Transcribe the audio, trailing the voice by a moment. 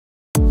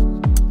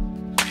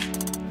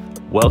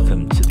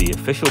Welcome to the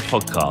official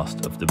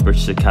podcast of the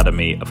British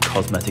Academy of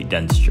Cosmetic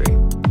Dentistry.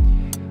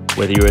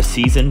 Whether you're a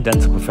seasoned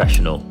dental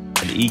professional,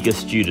 an eager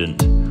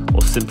student,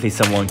 or simply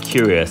someone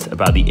curious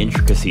about the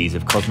intricacies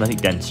of cosmetic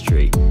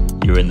dentistry,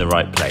 you're in the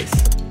right place.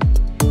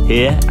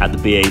 Here at the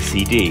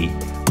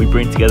BACD, we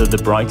bring together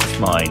the brightest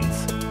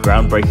minds,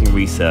 groundbreaking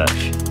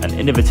research, and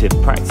innovative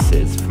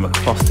practices from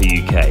across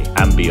the UK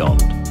and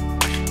beyond.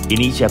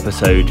 In each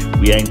episode,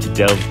 we aim to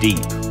delve deep,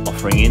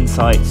 offering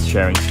insights,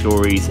 sharing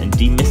stories, and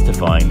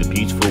demystifying the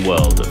beautiful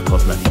world of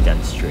cosmetic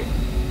dentistry.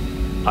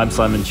 I'm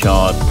Simon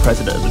Chard,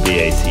 President of the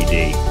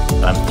BACD,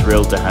 and I'm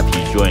thrilled to have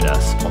you join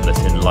us on this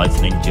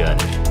enlightening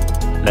journey.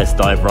 Let's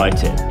dive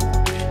right in.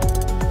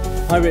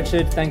 Hi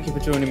Richard, thank you for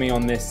joining me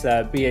on this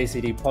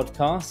BACD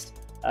podcast.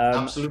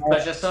 Absolute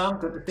pleasure, Sam.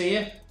 Good to see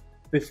you.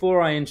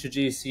 Before I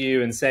introduce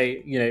you and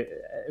say,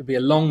 it'd be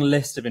a long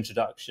list of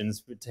introductions,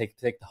 it would take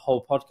the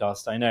whole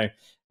podcast, I know,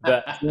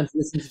 but you want to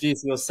just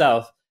introduce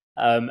yourself,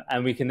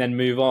 and we can then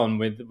move on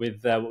with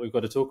what we've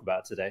got to talk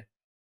about today.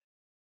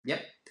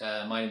 Yep,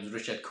 my name is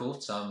Richard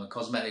Coates. I'm a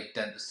cosmetic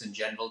dentist and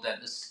general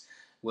dentist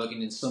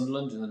working in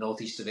Sunderland in the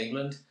northeast of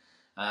England.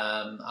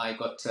 I've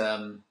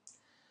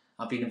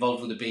been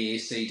involved with the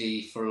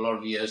BACD for a lot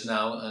of years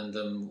now, and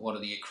I'm one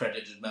of the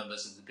accredited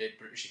members of the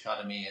British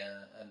Academy,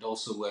 and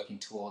also working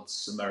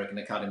towards American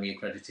Academy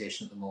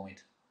accreditation at the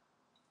moment.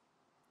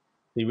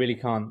 You really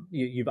can't.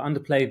 You've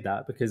underplayed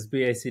that, because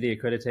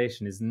BACD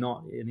accreditation is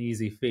not an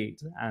easy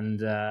feat,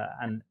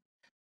 and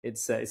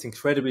it's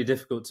incredibly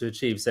difficult to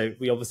achieve. So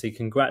we obviously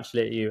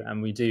congratulate you,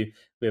 and we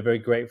are very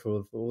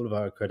grateful for all of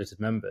our accredited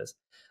members.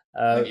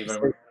 Thank you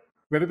very much.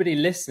 For everybody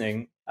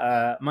listening,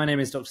 my name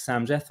is Dr.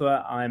 Sam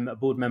Jethwa. I'm a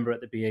board member at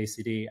the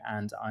BACD,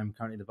 and I'm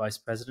currently the Vice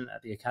President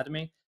at the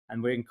Academy.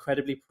 And we're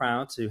incredibly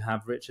proud to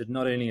have Richard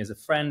not only as a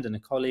friend and a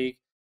colleague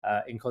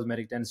in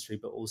cosmetic dentistry,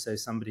 but also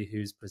somebody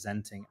who's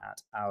presenting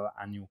at our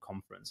annual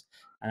conference.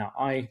 And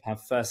I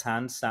have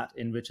firsthand sat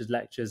in Richard's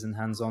lectures and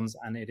hands-ons,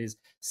 and it is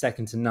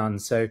second to none.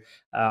 So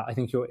I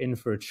think you're in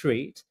for a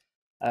treat.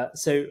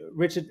 So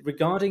Richard,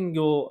 regarding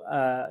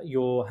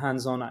your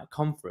hands-on at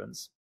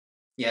conference,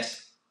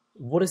 yes.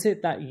 What is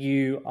it that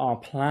you are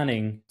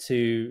planning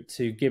to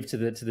give to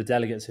the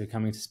delegates who are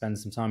coming to spend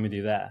some time with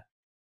you there?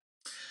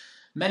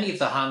 Many of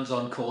the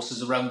hands-on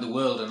courses around the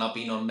world, and I've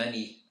been on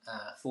many,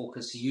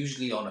 focus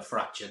usually on a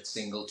fractured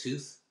single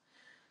tooth.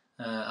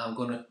 I'm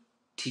going to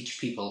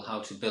teach people how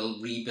to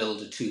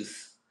rebuild a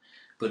tooth,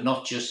 but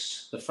not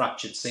just the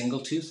fractured single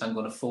tooth. I'm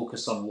going to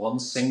focus on one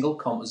single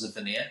composite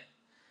veneer,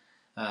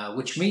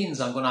 which means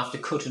I'm going to have to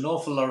cut an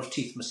awful lot of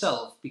teeth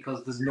myself,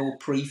 because there's no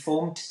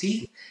preformed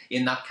teeth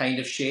in that kind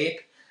of shape.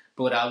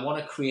 But I want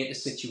to create a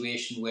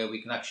situation where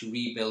we can actually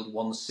rebuild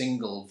one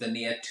single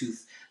veneer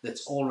tooth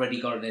that's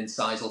already got an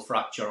incisal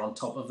fracture on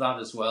top of that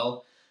as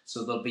well.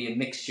 So there'll be a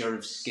mixture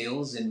of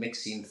skills in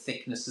mixing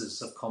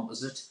thicknesses of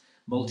composite,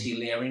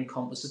 multi-layering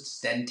composites,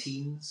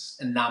 dentines,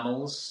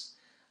 enamels.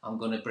 I'm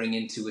going to bring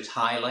into it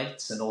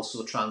highlights and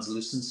also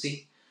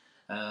translucency.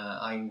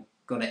 I'm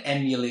going to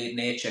emulate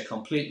nature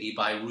completely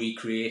by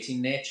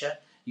recreating nature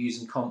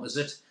using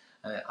composite.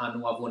 I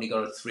know I've only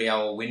got a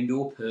 3-hour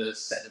window per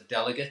set of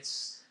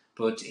delegates,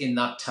 but in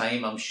that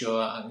time I'm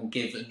sure I can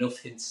give enough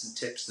hints and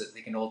tips that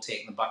they can all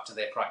take them back to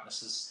their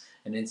practices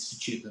and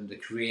institute them to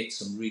create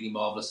some really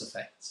marvellous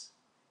effects.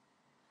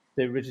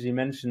 So Richard, you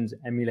mentioned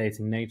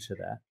emulating nature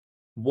there.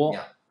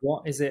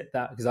 What is it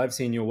that, because I've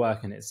seen your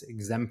work and it's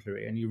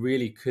exemplary, and you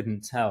really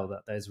couldn't tell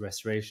that there's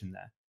restoration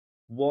there.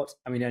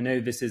 I know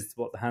this is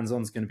what the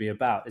hands-on is going to be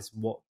about. It's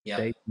what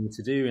they need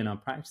to do in our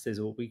practices,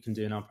 or what we can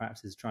do in our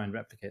practices, try and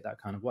replicate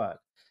that kind of work.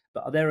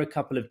 But are there a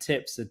couple of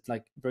tips, that,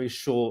 like very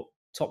short,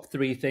 top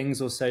 3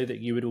 things or so, that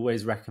you would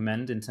always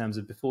recommend in terms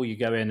of before you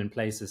go in and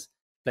places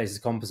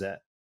composite?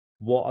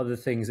 What are the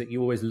things that you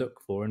always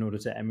look for in order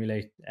to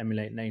emulate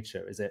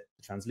nature? Is it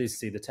the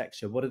translucency, the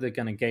texture? What are the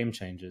kind of game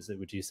changers,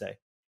 would you say?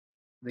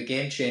 The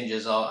game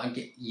changers are,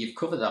 you've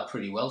covered that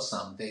pretty well,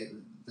 Sam.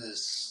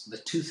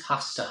 The tooth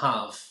has to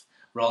have,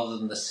 rather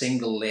than the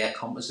single layer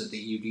composite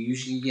that you'd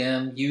usually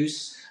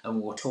use,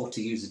 and we're taught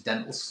to use at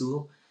dental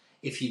school,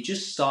 if you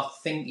just start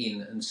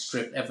thinking and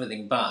strip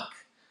everything back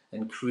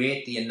and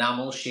create the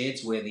enamel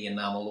shades where the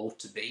enamel ought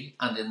to be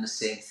and in the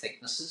same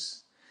thicknesses.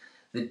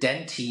 The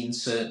dentine,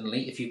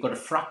 certainly, if you've got a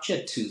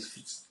fractured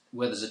tooth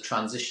where there's a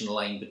transition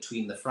line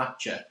between the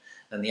fracture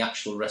and the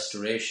actual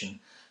restoration,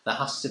 there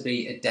has to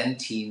be a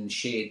dentine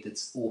shade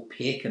that's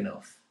opaque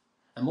enough.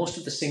 And most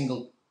of the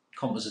single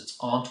composites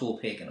aren't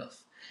opaque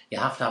enough. You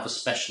have to have a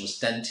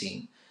specialist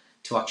dentine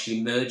to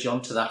actually merge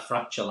onto that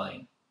fracture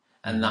line,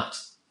 and that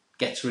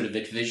gets rid of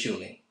it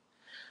visually.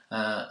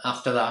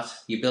 After that,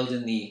 you build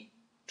in the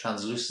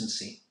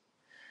translucency.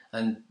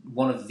 And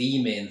one of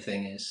the main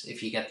thing is,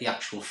 if you get the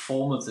actual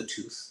form of the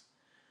tooth,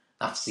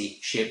 that's the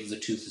shape of the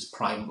tooth is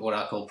what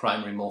I call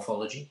primary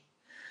morphology.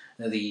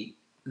 Now the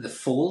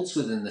folds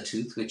within the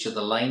tooth, which are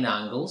the line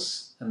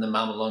angles and the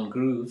mamelon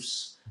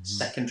grooves,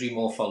 secondary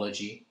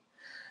morphology.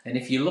 And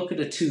if you look at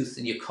a tooth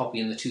and you're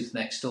copying the tooth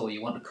next door, you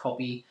want to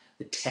copy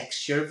the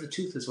texture of the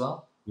tooth as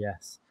well.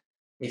 Yes.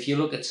 If you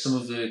look at some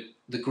of the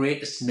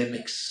greatest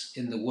mimics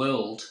in the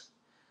world,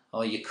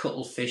 or your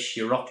cuttlefish,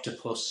 your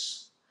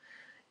octopus,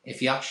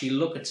 if you actually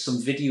look at some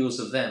videos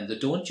of them, they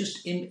don't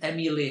just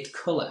emulate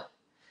colour,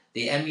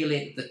 they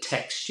emulate the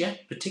texture,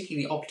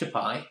 particularly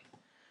octopi,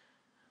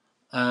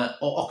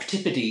 or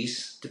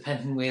octopodes,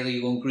 depending whether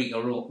you go Greek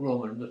or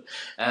Roman,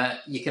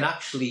 but you can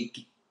actually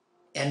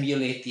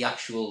emulate the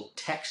actual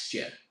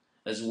texture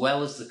as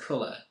well as the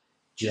colour.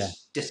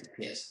 Just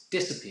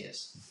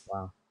disappears.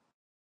 Wow.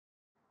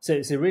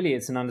 So really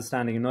it's an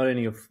understanding of not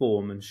only of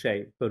form and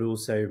shape, but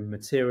also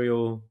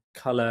material,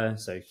 colour,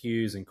 so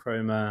hues and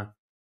chroma,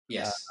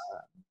 yes,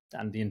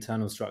 and the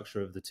internal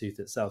structure of the tooth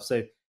itself.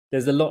 So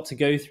there's a lot to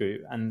go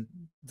through, and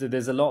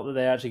there's a lot that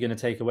they're actually going to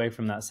take away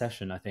from that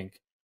session, I think.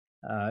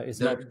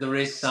 There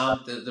is, Sam,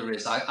 there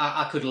is.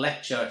 I could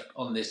lecture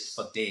on this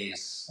for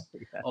days.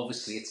 Yeah.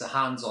 Obviously, it's a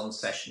hands-on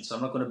session, so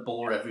I'm not going to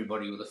bore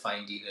everybody with the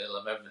fine detail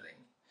of everything.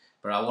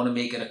 But I want to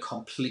make it a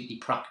completely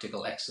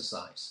practical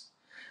exercise.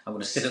 I'm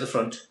going to sit at the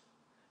front,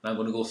 and I'm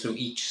going to go through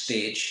each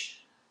stage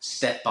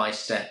step by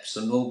step,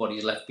 so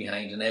nobody's left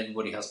behind and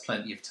everybody has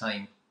plenty of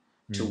time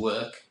to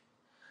work.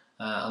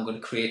 I'm going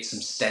to create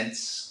some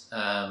stents,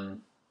 some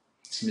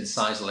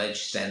incisal edge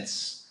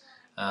stents.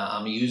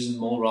 I'm using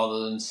more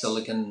rather than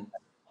silicone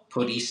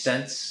putty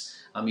stents.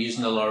 I'm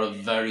using a lot of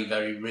very,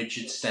 very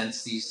rigid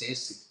stents these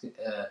days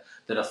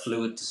that are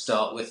fluid to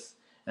start with.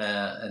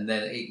 And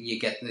then you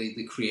get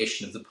the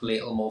creation of the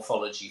palatal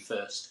morphology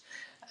first.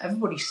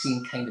 Everybody's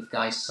seen kind of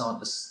guys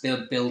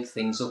they'll build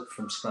things up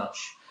from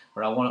scratch.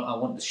 But I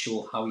want to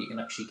show how you can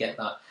actually get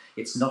that.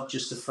 It's not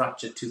just a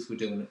fractured tooth we're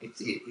doing.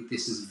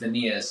 This is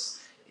veneers.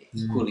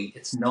 Equally,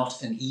 it's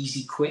not an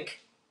easy,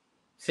 quick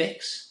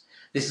fix.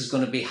 This is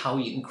going to be how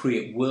you can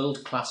create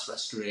world-class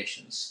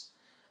restorations.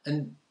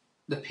 And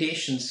the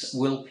patients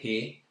will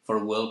pay for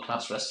a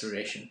world-class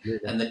restoration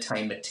and the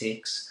time it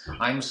takes.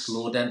 I'm a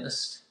slow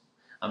dentist.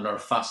 I'm not a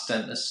fast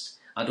dentist.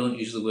 I don't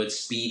use the word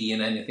speedy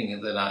in anything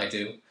that I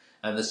do.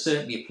 And there's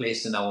certainly a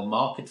place in our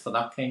market for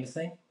that kind of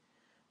thing.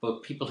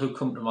 But people who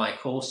come to my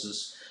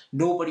courses,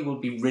 nobody will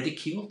be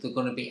ridiculed. They're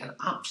going to be an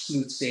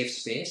absolute safe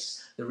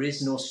space. There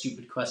is no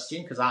stupid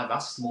question, because I've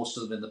asked most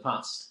of them in the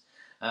past.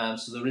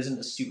 So there isn't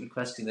a stupid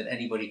question that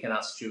anybody can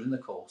ask during the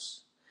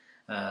course.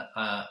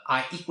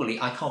 I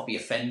can't be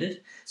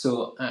offended.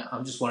 So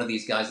I'm just one of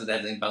these guys that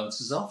everything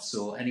bounces off.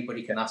 So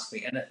anybody can ask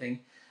me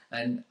anything.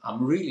 And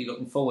I'm really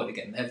looking forward to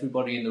getting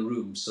everybody in the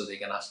room so they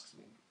can ask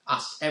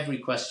every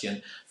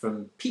question,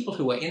 from people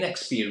who are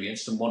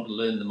inexperienced and want to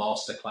learn the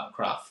master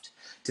craft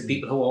to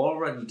people who are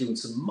already doing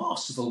some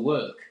masterful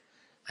work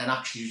and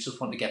actually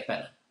just want to get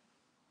better.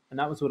 And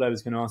that was what I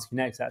was going to ask you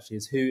next, actually,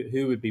 is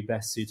who would be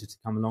best suited to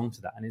come along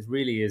to that? And it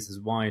really is as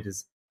wide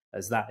as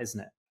that, isn't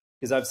it?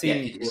 Because I've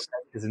seen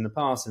lectures in the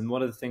past, and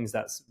one of the things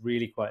that's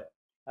really quite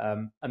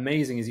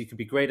amazing is you can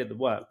be great at the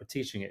work, but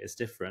teaching it is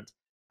different.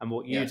 And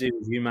what you do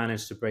is you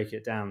manage to break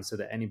it down so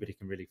that anybody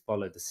can really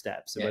follow the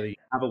steps. So whether you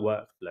have a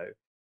workflow,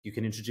 you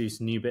can introduce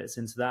new bits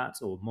into that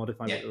or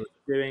modify what you're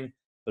doing.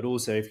 But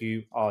also, if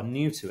you are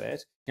new to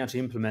it, you can actually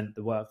implement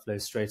the workflow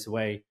straight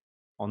away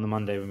on the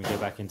Monday when we go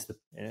back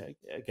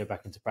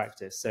into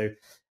practice. So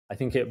I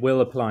think it will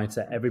apply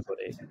to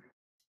everybody.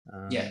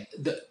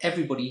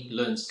 Everybody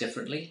learns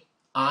differently.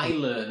 I've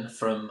learned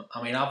from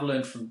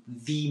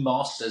the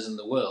masters in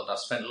the world. I've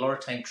spent a lot of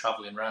time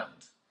traveling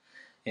around.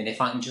 And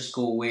if I can just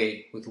go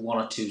away with one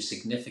or two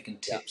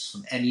significant tips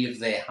from any of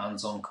their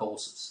hands-on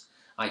courses,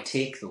 I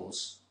take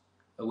those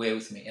away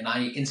with me and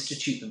I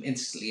institute them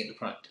instantly into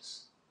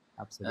practice.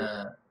 Absolutely.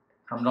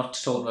 I'm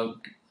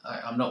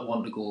not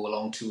one to go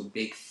along to a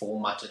big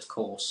formatted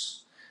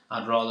course.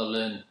 I'd rather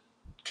learn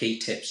key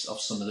tips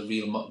of some of the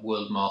real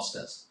world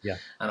masters. Yeah.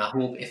 And I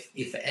hope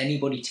if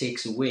anybody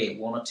takes away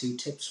one or two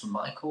tips from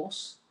my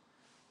course,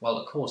 well,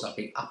 of course, I'd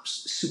be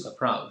super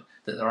proud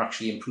that they're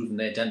actually improving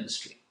their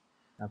dentistry.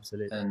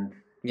 Absolutely. And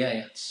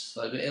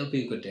it'll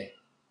be a good day.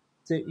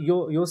 So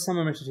you're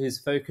someone, Richard, who's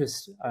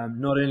focused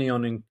not only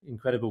on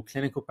incredible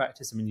clinical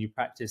practice. I mean, you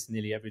practice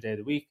nearly every day of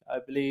the week, I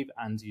believe,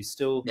 and you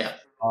still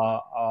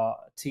are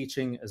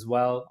teaching as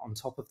well on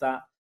top of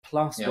that,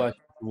 plus working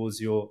towards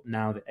the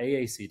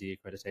AACD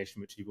accreditation,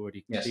 which you've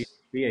already completed,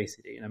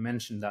 BACD. And I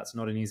mentioned that's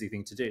not an easy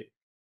thing to do.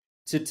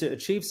 To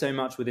achieve so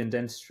much within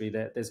dentistry,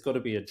 there's got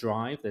to be a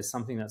drive. There's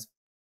something that's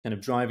kind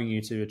of driving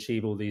you to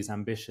achieve all these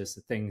ambitious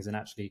things and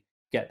actually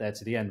get there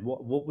to the end.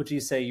 What would you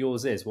say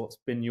yours is? What's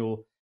been your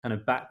kind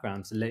of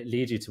background to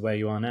lead you to where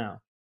you are now?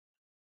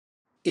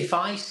 If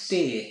I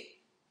stay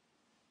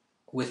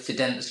with the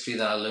dentistry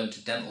that I learned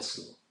at dental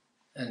school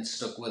and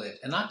stuck with it,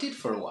 and I did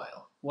for a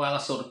while I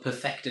sort of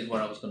perfected what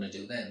I was going to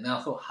do then. Now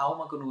I thought, how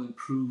am I going to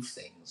improve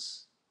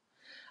things?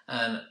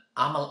 And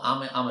I'm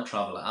a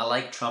traveller. I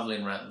like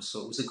travelling around,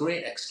 so it was a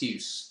great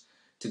excuse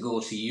to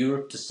go to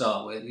Europe to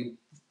start with.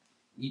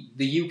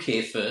 The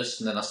UK first,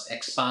 and then I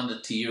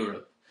expanded to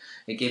Europe.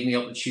 It gave me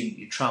the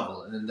opportunity to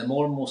travel, and then the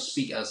more and more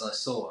speakers I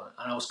saw,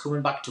 and I was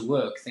coming back to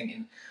work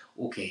thinking,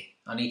 okay,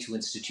 I need to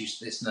institute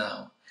this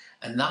now.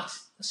 And that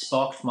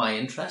sparked my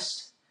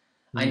interest.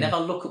 I never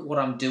look at what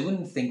I'm doing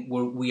and think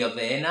we are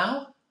there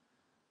now.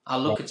 I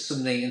look at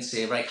something and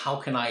say, right, how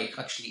can I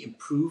actually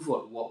improve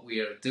what we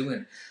are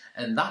doing?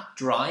 And that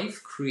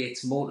drive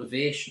creates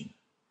motivation.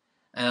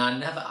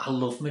 And I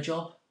love my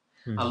job.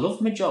 I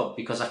love my job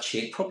because I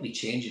probably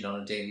change it on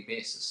a daily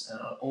basis, and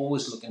I'm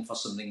always looking for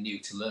something new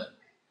to learn.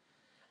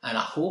 And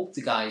I hope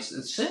the guys,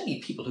 certainly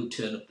people who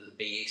turn up to the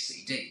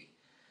BACD,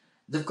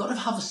 they've got to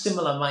have a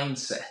similar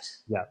mindset.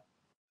 Yeah.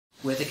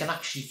 Where they can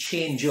actually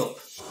change up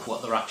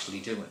what they're actually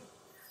doing.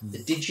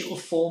 The digital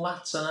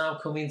formats are now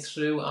coming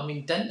through. I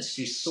mean,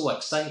 dentistry is so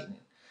exciting.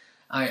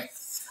 I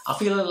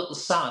feel a little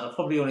sad. I've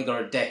probably only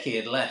got a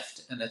decade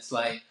left, and it's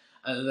like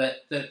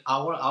that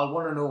I'll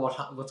want to know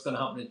what's going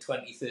to happen in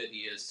 20, 30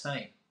 years'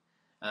 time.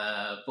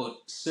 But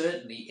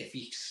certainly, if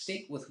you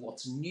stick with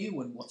what's new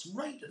and what's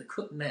right at the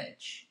cutting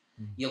edge,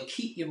 you'll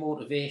keep your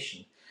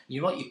motivation.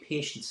 You know what? Your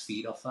patients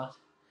feed off that.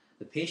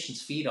 The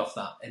patients feed off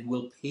that and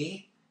will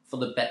pay for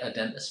the better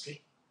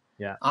dentistry.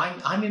 Yeah,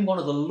 I'm in one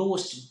of the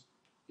lowest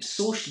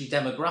socially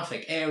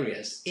demographic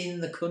areas in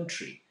the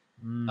country.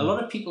 A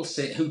lot of people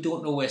who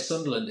don't know where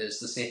Sunderland is,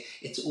 they say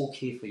it's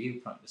okay for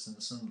you practicing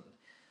in Sunderland.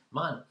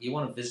 Man, you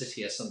want to visit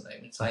here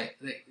sometime. It's like,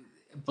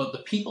 but the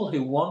people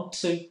who want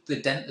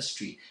the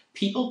dentistry,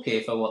 people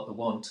pay for what they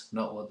want,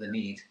 not what they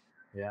need.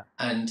 Yeah,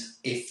 and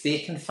if they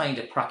can find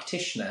a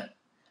practitioner,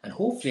 and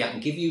hopefully I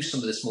can give you some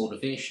of this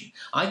motivation.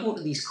 I go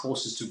to these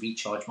courses to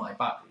recharge my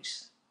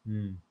batteries.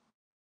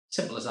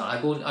 Simple as that.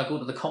 I go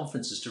to the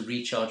conferences to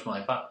recharge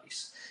my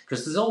batteries,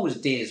 because there's always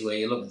days where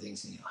you look at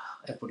things and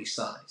everybody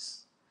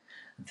sighs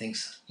and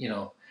thinks,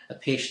 a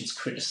patient's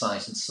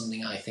criticising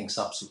something I think is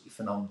absolutely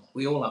phenomenal.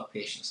 We all have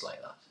patients like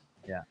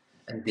that,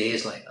 and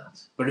days like that.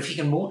 But if you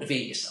can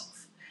motivate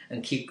yourself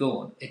and keep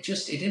going,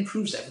 it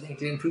improves everything.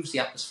 It improves the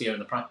atmosphere in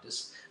the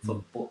practice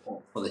for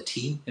the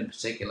team in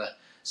particular,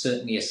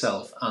 certainly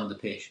yourself and the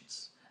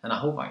patients. And I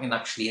hope I can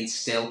actually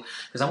instill,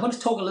 because I'm going to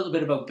talk a little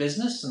bit about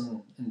business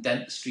and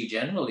dentistry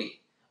generally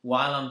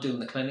while I'm doing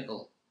the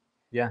clinical.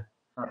 Yeah.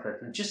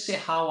 And just say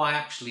how I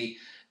actually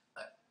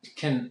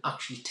can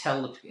actually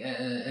tell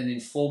and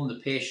inform the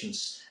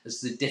patients as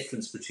the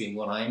difference between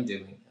what I'm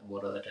doing and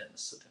what other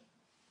dentists are doing.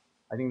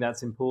 I think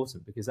that's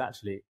important, because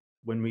actually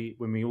when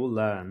we all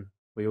learn,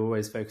 we're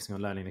always focusing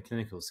on learning the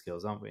clinical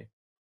skills, aren't we?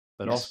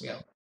 But yes,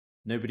 often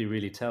nobody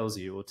really tells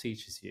you or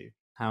teaches you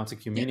how to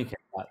communicate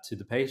that to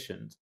the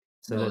patient,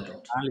 so that they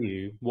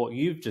value what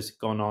you've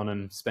just gone on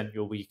and spent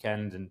your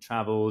weekend and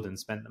traveled and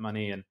spent the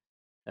money and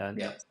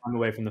time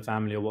away from the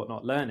family or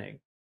whatnot learning.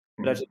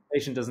 But actually the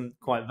patient doesn't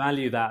quite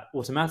value that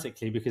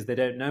automatically because they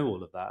don't know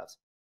all of that.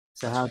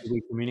 So how do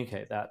we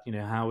communicate that?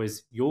 How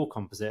is your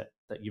composite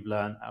that you've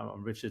learned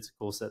on Richard's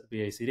course at the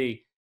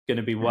BACD going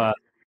to be worth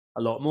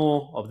a lot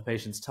more of the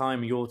patient's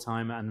time, your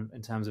time, and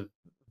in terms of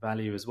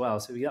value as well?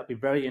 So that'd be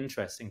very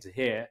interesting to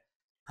hear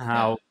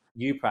how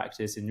you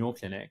practice in your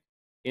clinic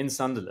in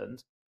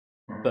Sunderland,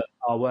 but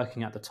are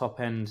working at the top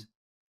end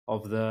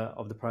of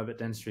the private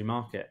dentistry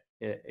market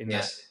in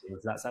that.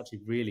 That's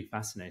actually really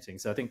fascinating.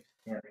 So I think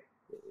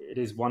it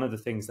is one of the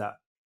things that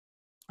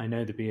I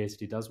know the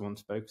BACD does want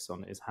to focus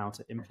on, is how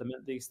to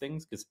implement these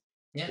things, because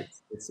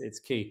it's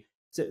key.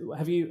 So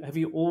have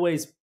you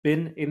always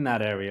been in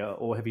that area,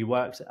 or have you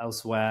worked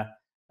elsewhere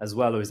as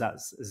well, or is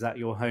that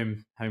your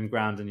home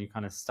ground and you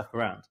kind of stuck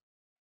around?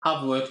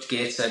 I've worked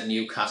Gateshead,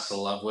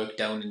 Newcastle. I've worked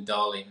down in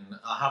Darlington.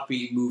 I have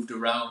been moved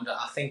around.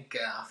 I think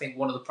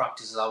one of the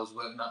practices I was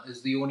working at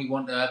is the only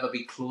one to ever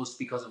be closed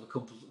because of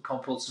a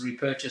compulsory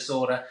purchase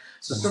order.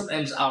 So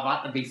sometimes I've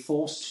had to be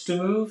forced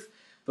to move.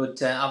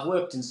 But I've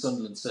worked in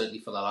Sunderland certainly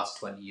for the last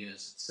 20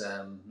 years.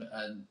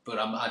 But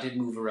I did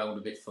move around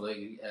a bit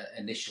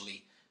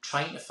initially,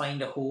 trying to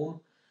find a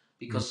home,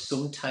 because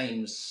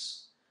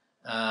sometimes,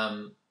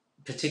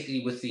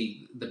 particularly with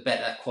the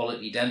better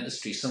quality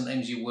dentistry,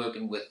 sometimes you're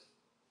working with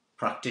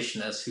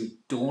practitioners who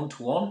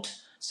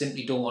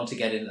simply don't want to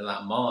get into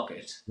that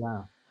market.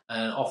 Wow.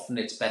 And often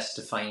it's best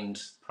to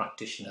find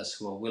practitioners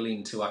who are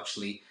willing to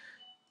actually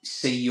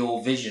see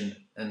your vision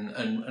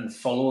and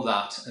follow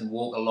that and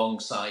walk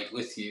alongside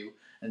with you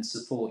and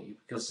support you,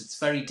 because it's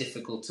very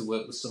difficult to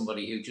work with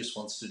somebody who just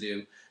wants to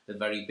do the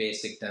very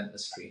basic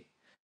dentistry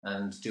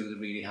and do the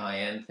really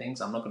high-end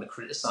things. I'm not going to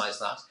criticize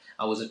that.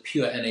 I was a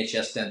pure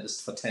NHS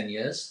dentist for 10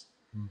 years.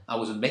 I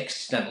was a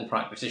mixed dental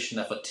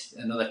practitioner for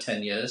another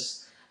 10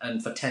 years.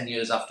 And for 10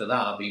 years after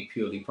that, I've been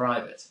purely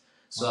private.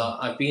 So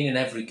I've been in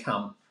every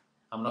camp.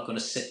 I'm not going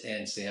to sit there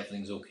and say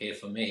everything's okay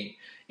for me.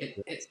 At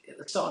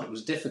the start, it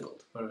was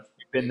difficult. But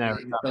you've been there.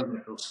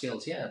 Those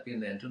skills, I've been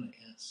there and done it.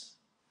 Yes.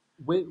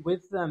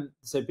 With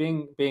so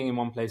being in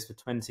one place for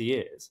 20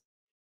 years,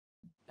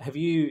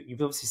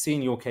 you've obviously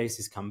seen your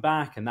cases come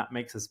back, and that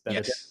makes us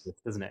better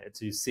dentists, doesn't it?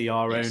 To see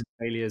our own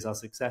failures, our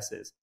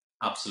successes.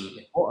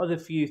 Absolutely. What are the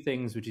few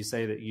things would you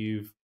say that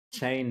you've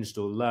changed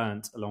or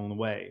learnt along the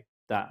way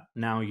that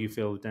now you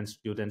feel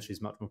your dentistry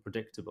is much more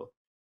predictable?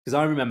 Because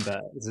I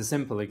remember, as a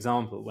simple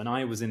example, when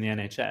I was in the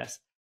NHS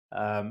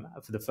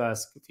for the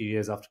first few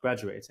years after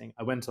graduating,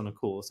 I went on a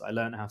course. I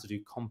learned how to do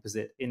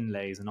composite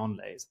inlays and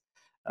onlays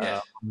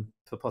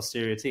for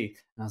posterior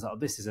teeth, and I was like, "Oh,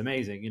 this is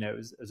amazing!" I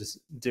was just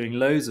doing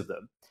loads of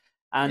them.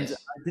 And Yes.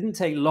 it didn't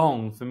take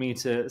long for me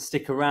to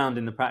stick around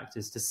in the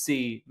practice to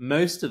see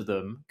most of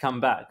them come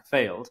back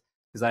failed,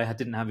 because I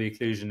didn't have the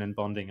occlusion and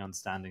bonding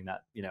understanding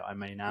that, you know, I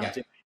may now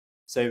do.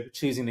 So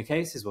choosing the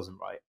cases wasn't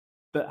right.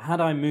 But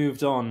had I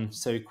moved on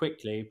so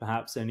quickly,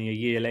 perhaps only a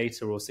year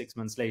later or 6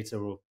 months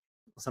later or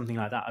something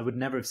like that, I would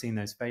never have seen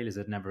those failures.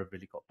 I'd never have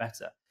really got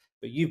better.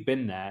 But you've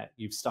been there,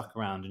 you've stuck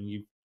around, and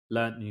you've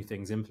learnt new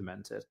things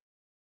implemented.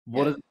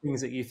 What are the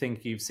things that you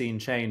think you've seen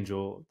change,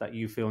 or that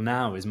you feel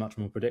now is much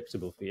more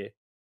predictable for you?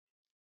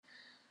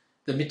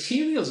 The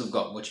materials have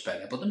got much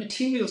better, but the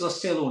materials are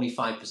still only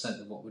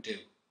 5% of what we do.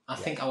 I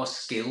think our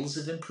skills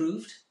have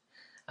improved.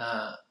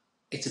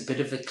 It's a bit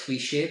of a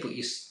cliche, but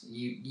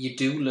you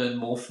do learn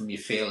more from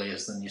your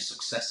failures than your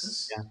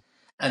successes. Yeah.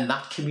 And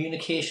that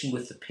communication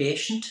with the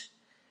patient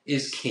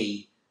is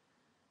key.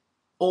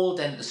 All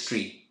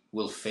dentistry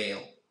will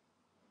fail.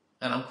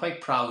 And I'm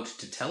quite proud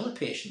to tell the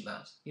patient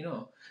that, you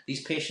know,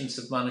 these patients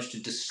have managed to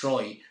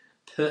destroy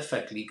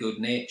perfectly good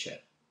nature.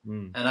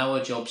 And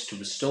our job's to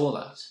restore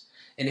that.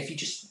 And if you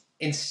just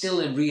instill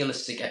a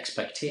realistic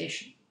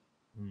expectation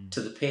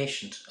to the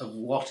patient of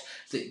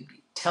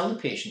tell the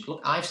patient,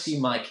 look, I've seen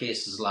my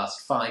cases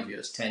last 5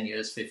 years, 10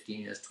 years,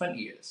 15 years,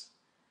 20 years.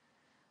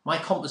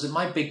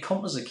 My big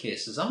composite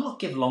cases, I'm not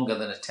giving longer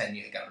than a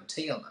 10-year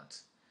guarantee on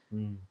that.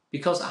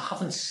 Because I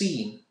haven't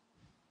seen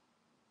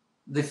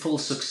the full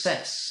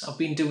success. I've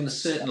been doing a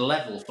certain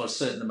level for a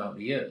certain amount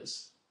of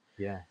years.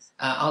 Yes.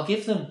 I'll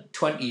give them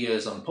 20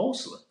 years on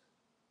porcelain,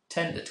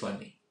 10 to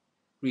 20,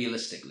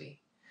 realistically.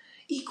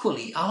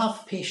 Equally, I'll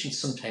have patients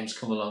sometimes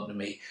come along to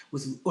me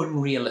with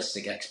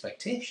unrealistic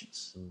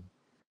expectations.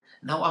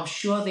 Now, I'm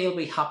sure they'll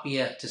be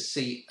happier to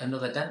see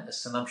another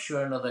dentist, and I'm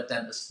sure another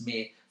dentist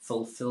may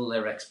fulfill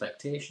their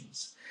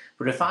expectations.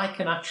 But if I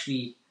can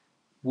actually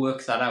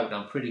work that out,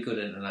 I'm pretty good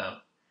at it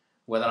now,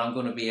 whether I'm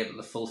going to be able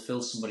to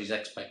fulfill somebody's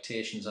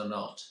expectations or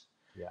not,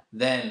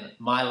 then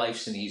my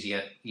life's an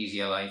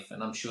easier life,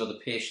 and I'm sure the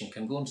patient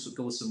can go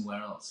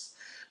somewhere else.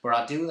 But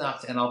I do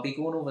that, and I'll be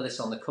going over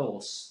this on the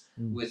course,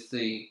 with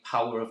the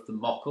power of the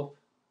mock-up.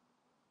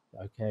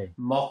 Okay.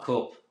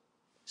 Mock-up,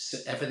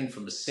 everything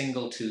from a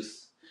single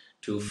tooth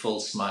to a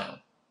full smile.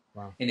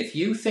 Wow. And if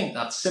you think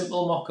that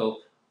simple mock-up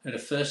at a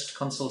first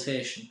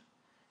consultation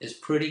is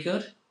pretty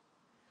good,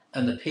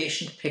 and the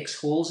patient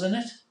picks holes in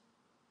it,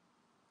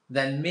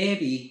 then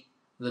maybe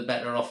they're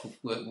better off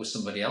working with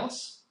somebody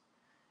else.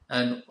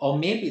 Or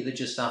maybe they're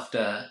just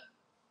after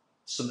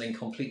something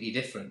completely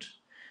different.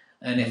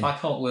 And if I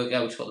can't work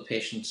out what the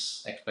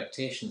patient's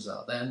expectations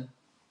are, then...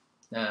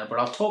 but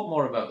I'll talk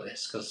more about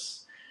this,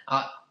 because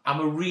I'm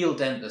a real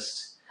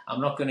dentist.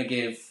 I'm not going to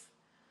give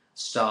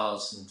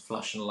stars and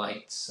flashing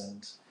lights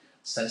and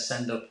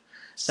send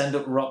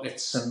up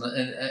rockets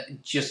and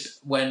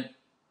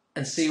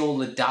see all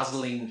the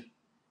dazzling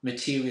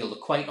material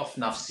that quite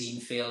often I've seen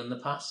fail in the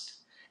past.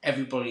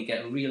 Everybody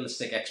get a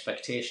realistic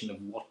expectation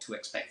of what to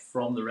expect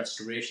from the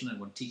restoration and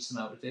what teach them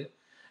how to do,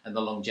 and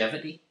the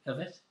longevity of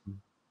it.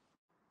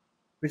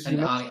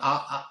 And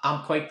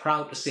I'm quite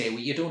proud to say, well,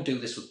 you don't do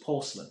this with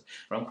porcelain,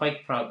 but I'm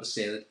quite proud to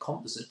say that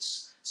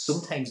composites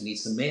sometimes need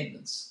some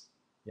maintenance.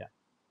 Yeah.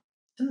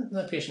 And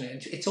the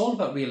patient, it's all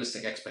about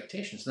realistic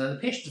expectations. And then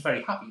the patient's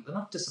very happy. They're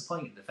not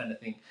disappointed if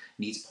anything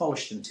needs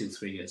polished in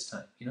 2-3 years'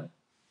 time, you know?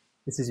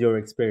 This is your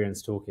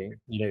experience talking.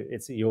 You know,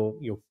 it's you're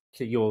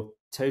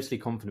totally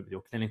confident with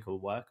your clinical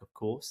work, of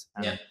course,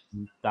 and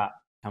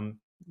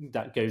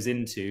that goes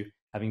into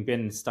having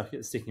been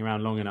sticking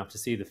around long enough to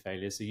see the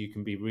failure, so you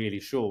can be really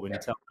sure when you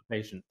tell the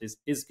patient this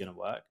is going to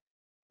work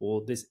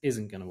or this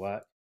isn't going to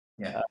work.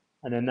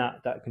 And then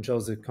that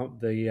controls the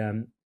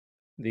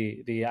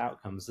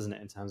outcomes, doesn't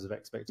it, in terms of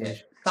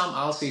expectation? Sam,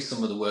 I'll see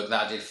some of the work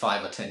that I did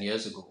 5 or 10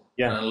 years ago,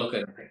 and I look at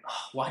it and think,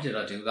 oh, why did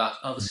I do that?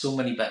 Oh, there's so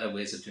many better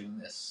ways of doing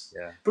this.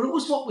 But it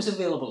was what was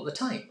available at the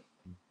time.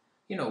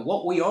 You know,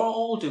 what we are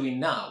all doing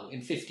now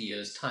in 50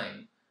 years'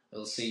 time,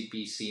 it'll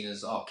be seen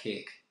as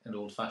archaic and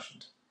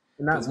old-fashioned.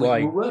 And that's why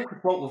we work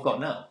with what we've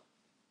got now.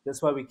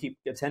 That's why we keep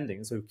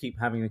attending. So we keep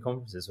having the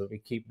conferences, so we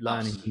keep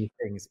learning new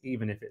things,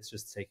 even if it's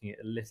just taking it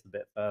a little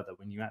bit further.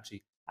 When you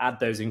actually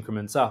add those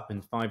increments up in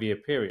a 5-year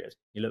period,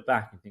 you look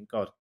back and think,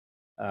 God,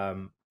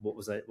 what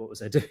was I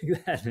doing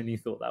then? And you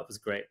thought that was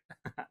great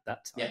at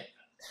that time.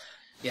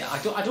 Yeah.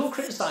 I don't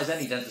criticise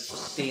any dentist for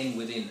staying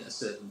within a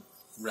certain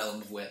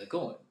realm of where they're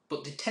going,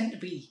 but they tend to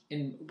be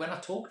when I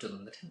talk to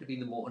them, they tend to be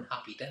the more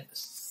unhappy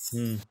dentists.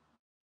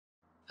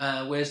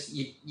 Whereas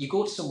you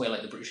go to somewhere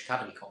like the British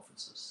Academy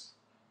conferences,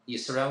 you're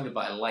surrounded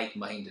by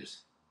like-minded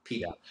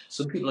people.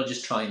 Some people are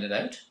just trying it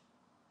out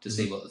to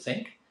see what they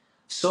think.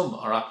 Some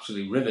are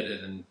absolutely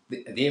riveted, and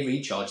they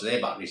recharge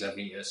their batteries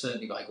every year,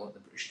 certainly by going to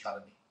the British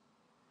Academy.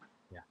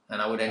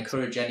 And I would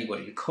encourage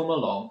anybody to come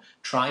along,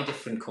 try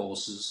different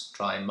courses,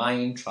 try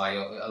mine, try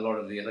a lot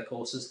of the other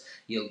courses.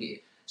 You'll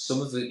get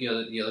some of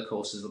the other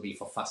courses will be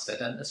for faster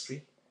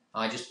dentistry.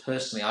 I just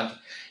personally,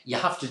 you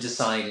have to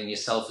decide in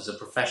yourself as a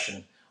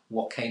profession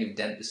what kind of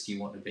dentist you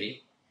want to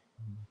be.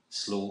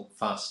 Slow,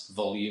 fast,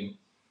 volume,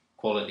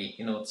 quality.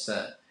 You know, it's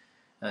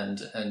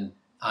and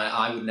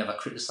I would never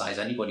criticise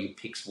anybody who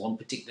picks one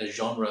particular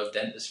genre of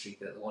dentistry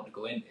that they want to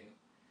go into.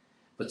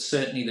 But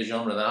certainly the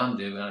genre that I'm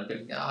doing,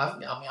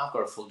 I've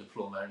got a full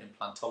diploma in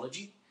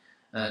implantology,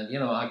 and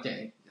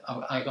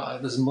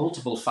there's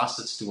multiple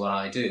facets to what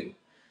I do.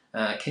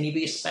 Can you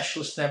be a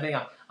specialist in everything?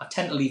 I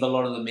tend to leave a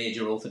lot of the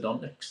major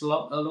orthodontics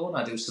alone.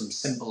 I do some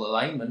simple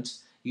alignment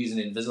using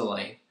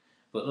Invisalign,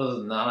 but other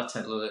than that, I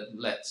tend to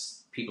let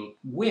people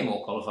way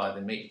more qualified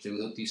than me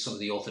to do some of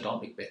the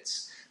orthodontic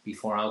bits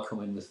before I'll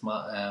come in with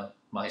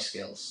my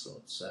skills.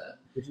 So it's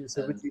would you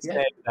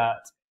say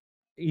that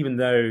even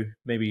though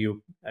maybe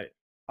you,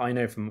 I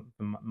know from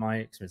my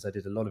experience, I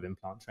did a lot of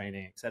implant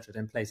training, etc. I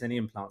don't place any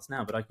implants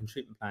now, but I can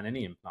treatment plan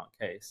any implant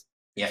case.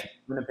 Yeah.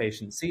 When a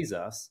patient sees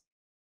us,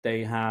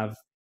 they have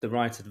the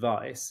right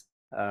advice,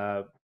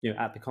 at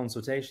the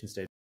consultation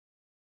stage.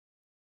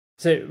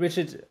 So,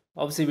 Richard,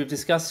 obviously we've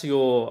discussed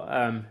your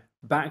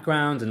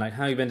background and like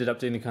how you've ended up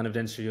doing the kind of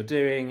dentistry you're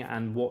doing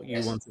and what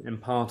you want to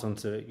impart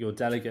onto your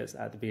delegates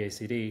at the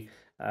BACD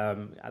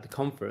at the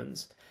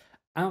conference.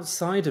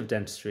 Outside of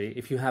dentistry,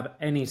 if you have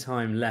any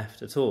time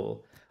left at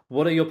all,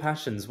 what are your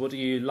passions? What do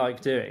you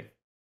like doing?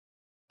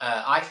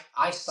 I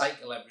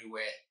cycle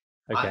everywhere.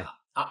 Okay.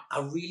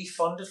 I'm really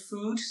fond of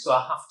food, so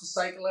I have to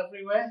cycle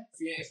everywhere,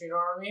 if you know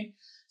what I mean.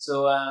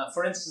 So,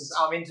 for instance,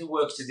 I'm into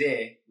work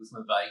today with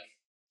my bike.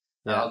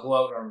 Yeah. I'll go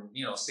out on,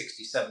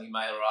 60,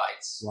 70-mile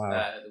rides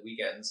at the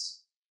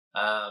weekends.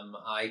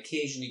 I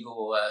occasionally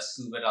go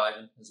scuba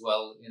diving as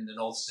well in the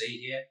North Sea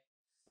here.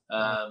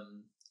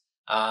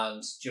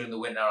 And during the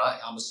winter,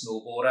 I'm a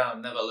snowboarder. I've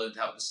never learned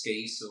how to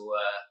ski, so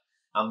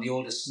I'm the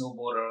oldest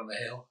snowboarder on the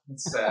hill.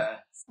 It's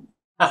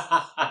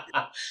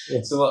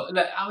So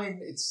I mean,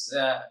 it's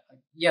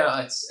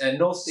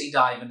North Sea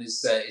diving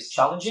is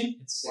challenging.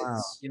 It's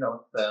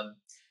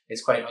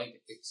it's quite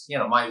like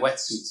my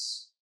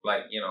wetsuit's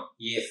like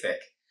year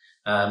thick.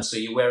 So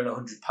you're wearing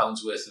 100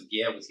 pounds worth of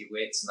gear with your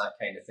weights and that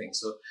kind of thing.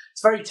 So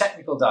it's very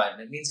technical diving.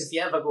 It means if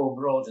you ever go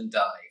abroad and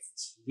dive,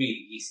 it's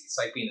really easy. It's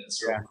like being in a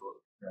swimming pool.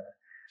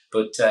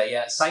 But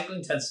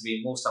cycling tends to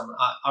be most.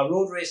 I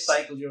road race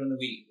cycle during the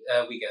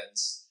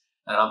weekends,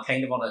 and I'm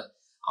kind of on a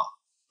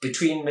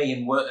between me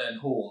and work and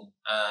home.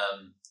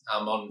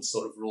 I'm on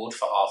sort of road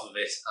for half of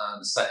it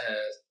and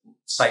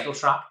cycle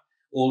track,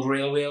 old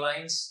railway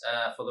lines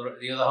for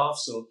the other half.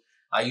 So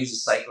I use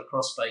a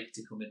cyclocross bike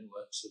to come into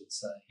work. So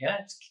it's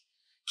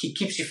it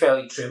keeps you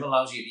fairly trim,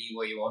 allows you to eat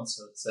what you want.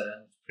 So it's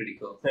pretty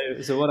cool.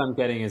 So what I'm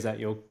getting is that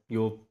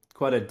you're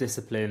quite a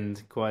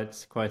disciplined,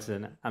 quite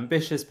an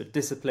ambitious but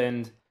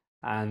disciplined,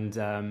 and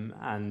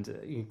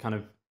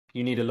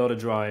you need a lot of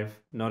drive,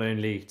 not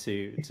only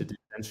to do the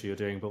dentistry you're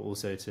doing, but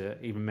also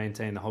to even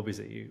maintain the hobbies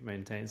that you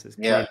maintain. So it's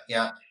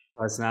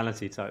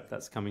personality type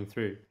that's coming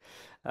through.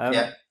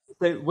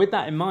 So with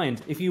that in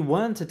mind, if you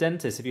weren't a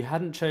dentist, if you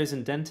hadn't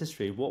chosen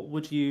dentistry, what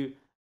would you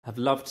have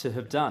loved to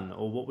have done,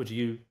 or what would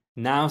you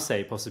now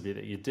say possibly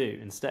that you do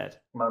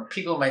instead? Well,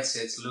 people might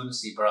say it's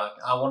lunacy, but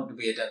I wanted to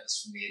be a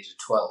dentist from the age of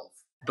 12.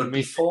 But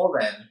before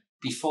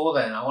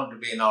then, I wanted to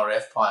be an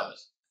RF pilot.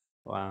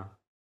 Wow.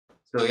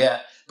 So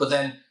but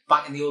then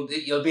back in the old,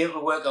 you'll be able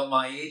to work out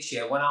my age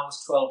here. When I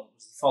was 12, it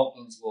was the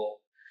Falklands War.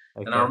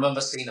 Okay. And I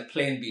remember seeing a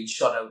plane being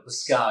shot out of the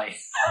sky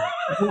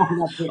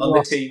on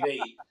the TV.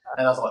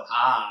 And I thought,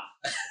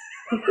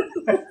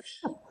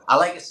 I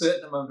like a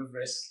certain amount of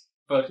risk.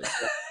 But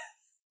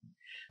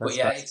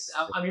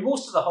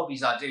most of the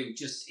hobbies I do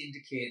just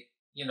indicate,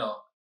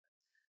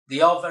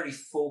 they are very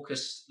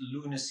focused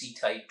lunacy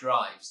type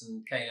drives,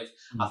 and kind of,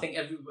 I think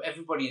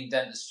everybody in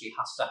dentistry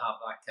has to have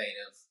that kind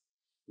of,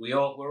 we're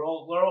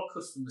all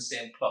cut from the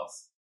same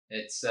cloth.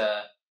 It's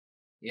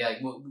you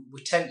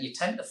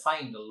tend to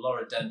find a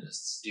lot of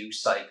dentists do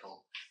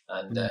cycle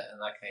and that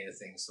kind of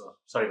thing. So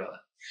sorry about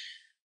that.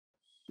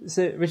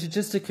 So Richard,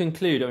 just to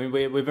conclude, I mean,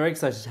 we're very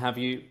excited to have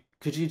you.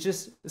 Could you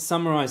just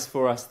summarize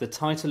for us the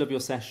title of your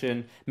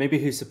session, maybe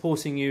who's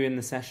supporting you in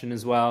the session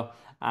as well,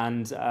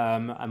 and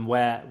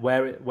where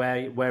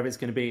it's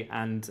going to be,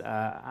 and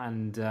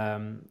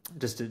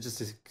just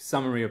a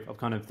summary of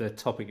kind of the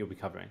topic you'll be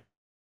covering.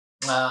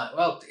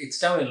 Well, it's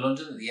down in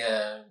London at the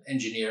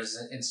Engineers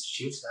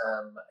Institute.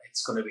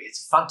 It's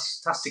a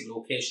fantastic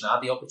location. I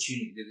had the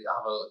opportunity to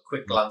have a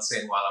quick glance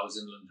in while I was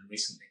in London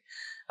recently.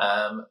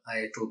 I'm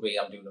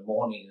doing a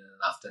morning and an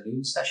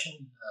afternoon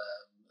session.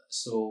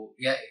 So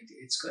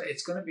it's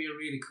going to be a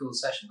really cool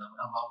session.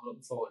 I'm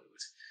looking forward to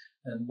it.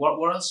 And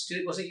what else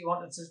was it you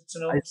wanted to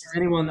know?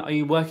 Are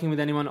you working with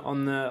anyone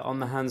on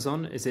the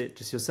hands-on? Is it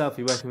just yourself?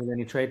 Are you working with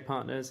any trade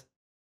partners?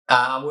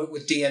 I work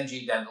with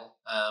DMG Dental.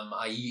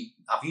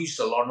 I've used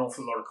an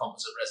awful lot of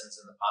composite resins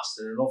in the past,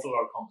 and an awful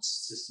lot of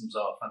composite systems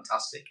are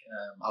fantastic.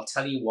 I'll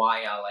tell you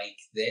why I like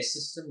their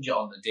system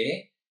on the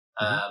day.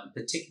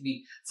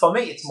 Particularly for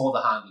me, it's more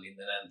the handling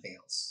than anything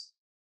else.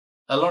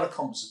 A lot of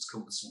composites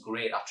come with some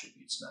great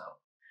attributes now,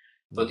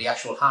 but the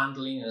actual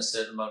handling and a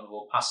certain amount of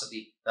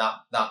opacity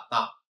that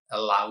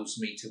allows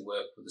me to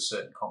work with a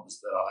certain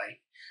composite that I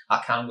like.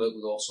 I can work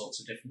with all sorts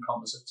of different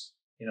composites.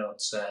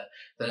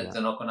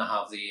 They're not going to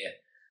have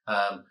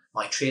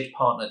My trade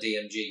partner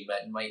DMG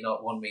might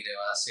not want me to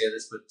say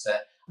this, but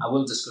I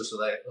will discuss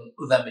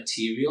other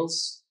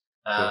materials.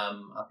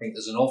 I think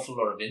there's an awful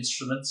lot of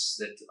instruments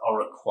that are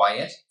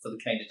required for the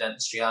kind of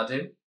dentistry I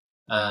do.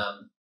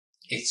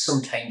 It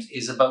sometimes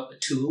is about the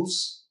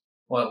tools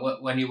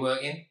when you're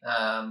working.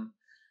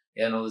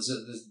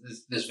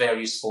 There's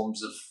various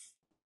forms of.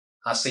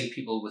 I see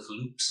people with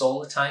loops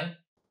all the time,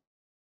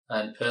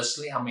 and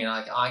personally, I mean,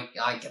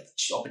 I get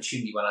the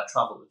opportunity when I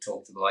travel to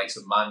talk to the likes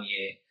of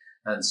Veneer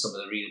and some of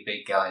the really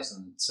big guys,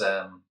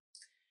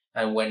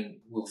 and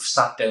when we've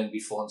sat down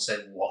before and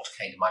said, what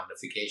kind of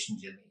magnification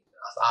do you need?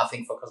 I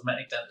think for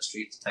cosmetic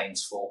dentistry, it's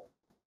 ×4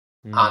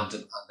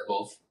 and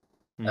above.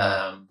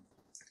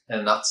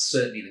 And that's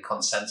certainly the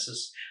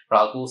consensus. But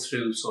I'll go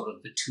through sort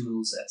of the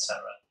tools,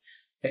 etc.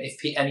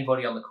 If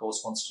anybody on the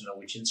course wants to know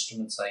which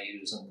instruments I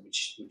use and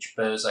which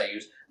burrs I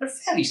use, they're a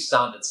fairly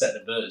standard set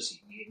of burrs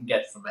you can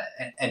get from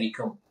any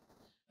company.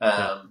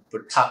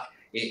 But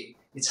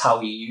it's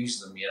how you use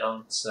them, you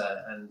know.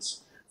 And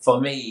for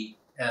me,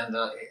 and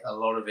a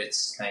lot of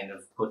it's kind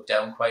of put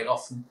down quite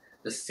often,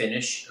 the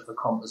finish of a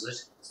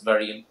composite is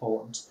very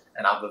important,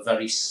 and I have a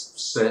very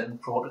certain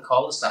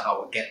protocol as to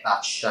how I get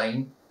that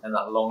shine and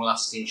that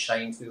long-lasting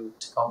shine to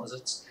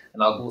composites,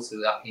 and I'll go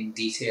through that in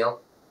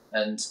detail.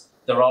 And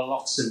there are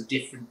lots of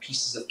different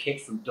pieces of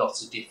kit from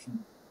lots of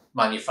different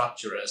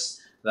manufacturers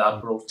that are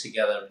brought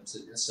together into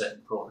a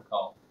certain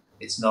protocol.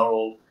 It's not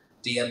all.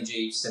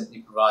 DMG simply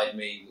provide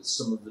me with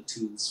some of the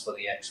tools for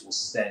the actual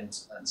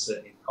stent and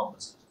certainly the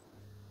composite.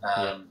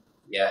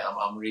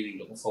 I'm really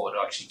looking forward to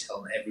actually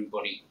telling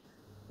everybody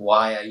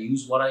why I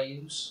use what I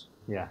use,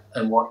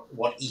 and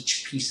what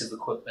each piece of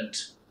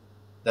equipment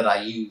that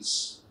I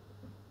use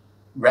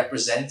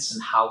represents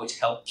and how it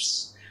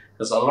helps.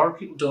 Because a lot of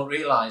people don't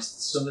realise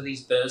that some of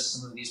these burrs,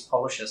 some of these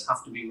polishers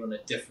have to be run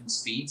at different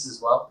speeds as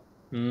well.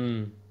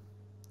 And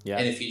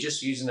if you're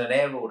just using an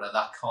air roller,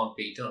 that can't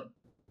be done.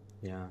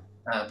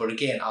 But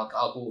again, I'll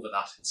go over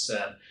that. It's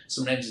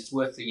sometimes it's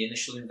worth the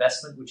initial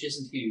investment, which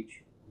isn't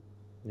huge.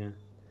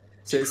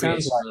 So it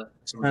sounds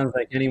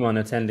like anyone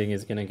attending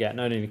is going to get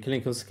not only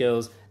clinical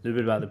skills, a little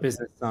bit about the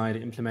business side,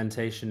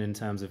 implementation in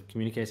terms of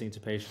communicating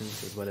to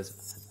patients, as well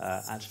as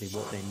actually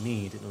what they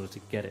need in order to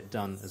get it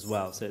done as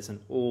well. So it's an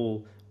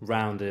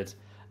all-rounded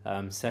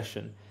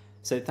session.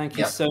 So thank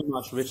you so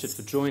much, Richard,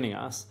 for joining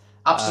us.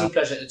 Absolute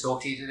pleasure to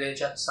talk to you today,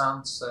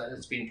 Sam.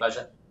 It's been a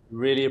pleasure.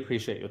 Really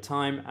appreciate your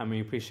time, and we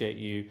appreciate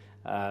you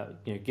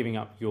giving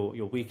up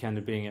your weekend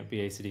and being at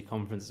BACD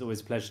conference. It's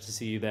always a pleasure to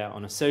see you there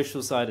on a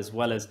social side as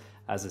well as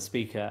a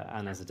speaker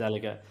and as a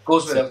delegate.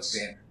 Goes without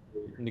saying.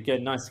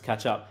 Again, nice to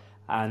catch up.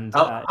 And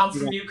I'm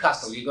from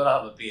Newcastle. You've got to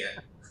have a beer.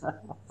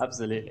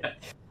 Absolutely.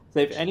 So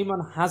if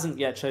anyone hasn't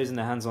yet chosen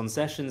their hands-on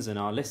sessions and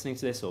are listening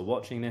to this or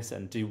watching this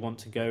and do want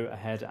to go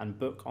ahead and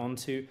book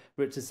onto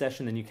Richard's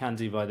session, then you can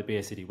do via the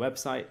BACD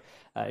website.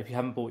 If you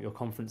haven't bought your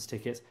conference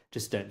tickets,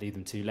 just don't leave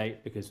them too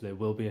late, because there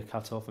will be a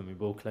cut-off and we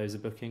will close the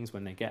bookings.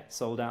 When they get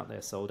sold out,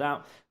 they're sold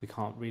out. We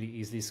can't really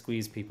easily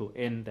squeeze people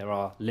in. There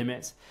are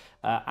limits.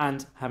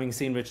 And having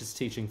seen Richard's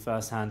teaching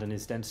firsthand in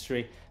his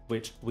dentistry,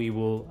 which we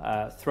will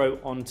throw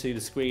onto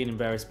the screen in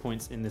various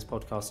points in this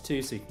podcast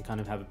too, so you can kind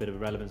of have a bit of a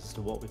relevance as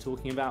to what we're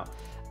talking about,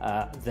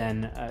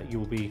 then you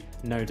will be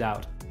no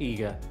doubt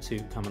eager to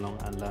come along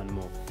and learn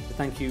more. So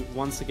thank you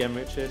once again,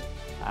 Richard,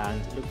 and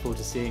look forward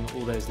to seeing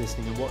all those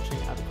listening and watching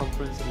at the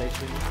conference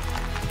later in the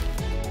year.